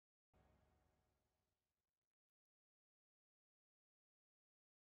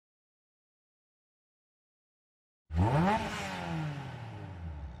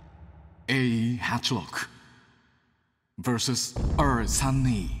AE86 versus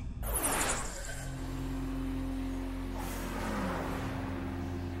R32.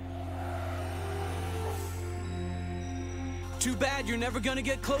 Too bad you're never gonna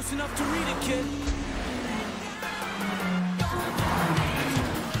get close enough to read it, kid.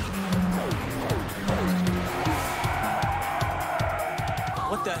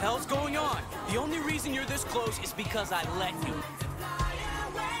 What the hell's going on? The only reason you're this close is because I let you.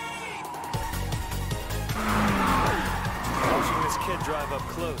 Watching this kid drive up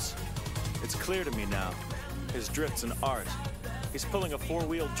close, it's clear to me now. His drift's an art. He's pulling a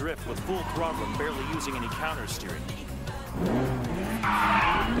four-wheel drift with full throttle and barely using any counter steering.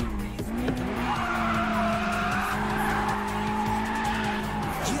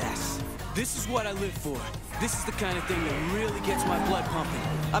 Yes! This is what I live for. This is the kind of thing that really gets my blood pumping.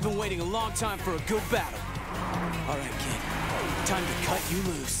 I've been waiting a long time for a good battle. All right, kid. Time to cut you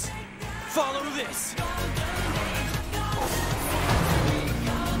loose. Follow this!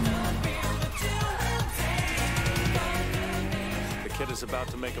 The kid is about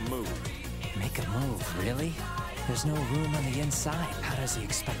to make a move. Make a move, really? There's no room on the inside. How does he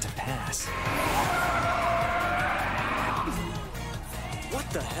expect to pass? What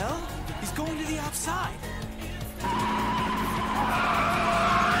the hell? He's going to the outside.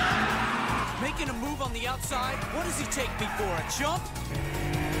 Making a move on the outside? What does he take me for, a jump?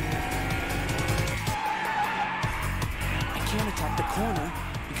 I can't attack the corner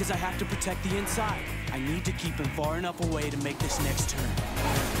because I have to protect the inside. I need to keep him far enough away to make this next turn.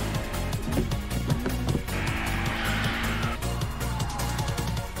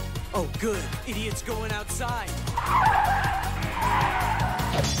 Oh, good. Idiot's going outside.